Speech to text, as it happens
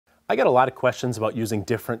I get a lot of questions about using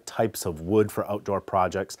different types of wood for outdoor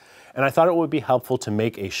projects, and I thought it would be helpful to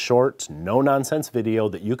make a short, no-nonsense video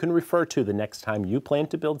that you can refer to the next time you plan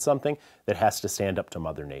to build something that has to stand up to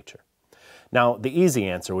Mother Nature. Now, the easy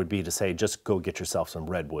answer would be to say just go get yourself some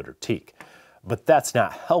redwood or teak, but that's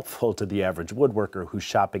not helpful to the average woodworker who's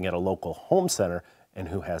shopping at a local home center and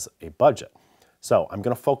who has a budget. So I'm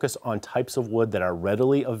going to focus on types of wood that are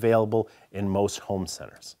readily available in most home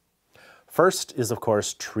centers. First is, of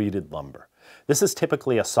course, treated lumber. This is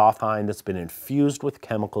typically a soft pine that's been infused with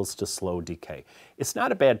chemicals to slow decay. It's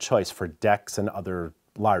not a bad choice for decks and other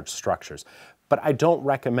large structures, but I don't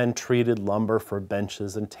recommend treated lumber for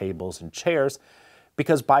benches and tables and chairs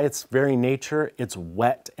because by its very nature, it's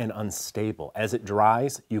wet and unstable. As it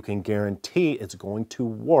dries, you can guarantee it's going to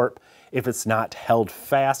warp if it's not held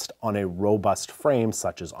fast on a robust frame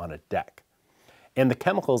such as on a deck. And the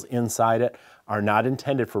chemicals inside it are not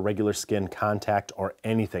intended for regular skin contact or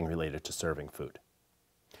anything related to serving food.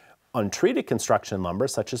 Untreated construction lumber,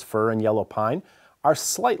 such as fir and yellow pine, are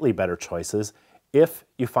slightly better choices if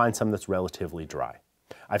you find some that's relatively dry.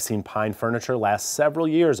 I've seen pine furniture last several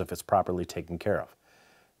years if it's properly taken care of.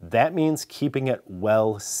 That means keeping it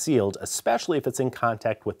well sealed, especially if it's in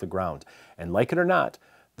contact with the ground. And like it or not,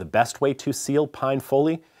 the best way to seal pine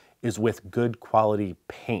fully is with good quality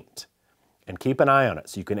paint. And keep an eye on it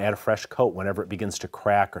so you can add a fresh coat whenever it begins to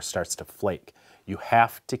crack or starts to flake. You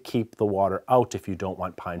have to keep the water out if you don't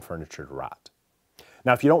want pine furniture to rot.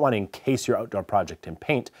 Now, if you don't want to encase your outdoor project in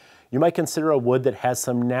paint, you might consider a wood that has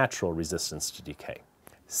some natural resistance to decay.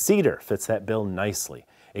 Cedar fits that bill nicely.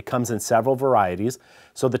 It comes in several varieties,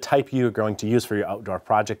 so the type you're going to use for your outdoor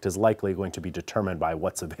project is likely going to be determined by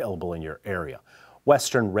what's available in your area.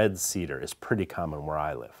 Western red cedar is pretty common where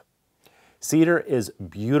I live. Cedar is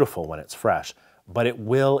beautiful when it's fresh, but it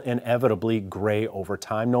will inevitably gray over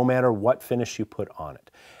time no matter what finish you put on it.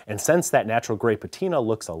 And since that natural gray patina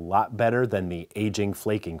looks a lot better than the aging,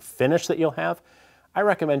 flaking finish that you'll have, I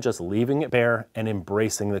recommend just leaving it bare and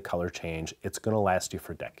embracing the color change. It's going to last you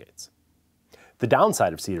for decades. The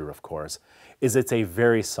downside of cedar, of course, is it's a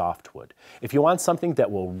very soft wood. If you want something that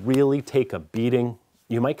will really take a beating,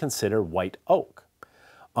 you might consider white oak.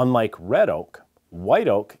 Unlike red oak, white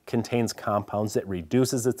oak contains compounds that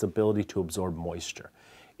reduces its ability to absorb moisture.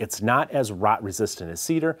 It's not as rot resistant as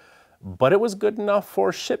cedar, but it was good enough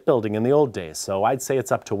for shipbuilding in the old days, so I'd say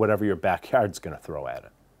it's up to whatever your backyard's going to throw at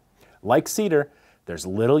it. Like cedar, there's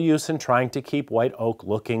little use in trying to keep white oak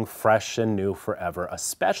looking fresh and new forever,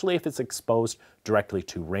 especially if it's exposed directly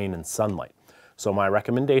to rain and sunlight. So my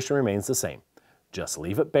recommendation remains the same. Just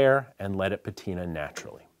leave it bare and let it patina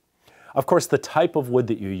naturally. Of course, the type of wood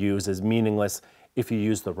that you use is meaningless if you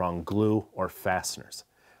use the wrong glue or fasteners.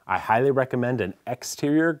 I highly recommend an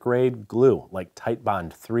exterior grade glue like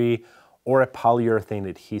Titebond 3 or a polyurethane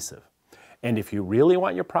adhesive. And if you really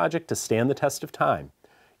want your project to stand the test of time,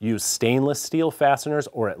 use stainless steel fasteners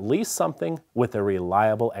or at least something with a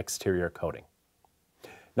reliable exterior coating.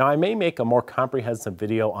 Now, I may make a more comprehensive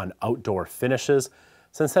video on outdoor finishes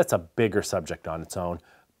since that's a bigger subject on its own,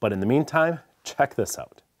 but in the meantime, check this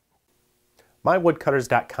out.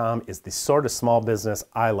 MyWoodcutters.com is the sort of small business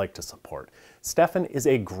I like to support. Stefan is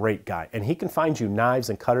a great guy, and he can find you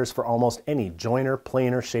knives and cutters for almost any joiner,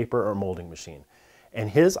 planer, shaper, or molding machine.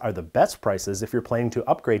 And his are the best prices if you're planning to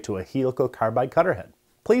upgrade to a helical carbide cutter head.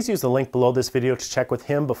 Please use the link below this video to check with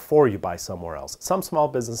him before you buy somewhere else. Some small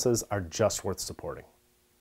businesses are just worth supporting.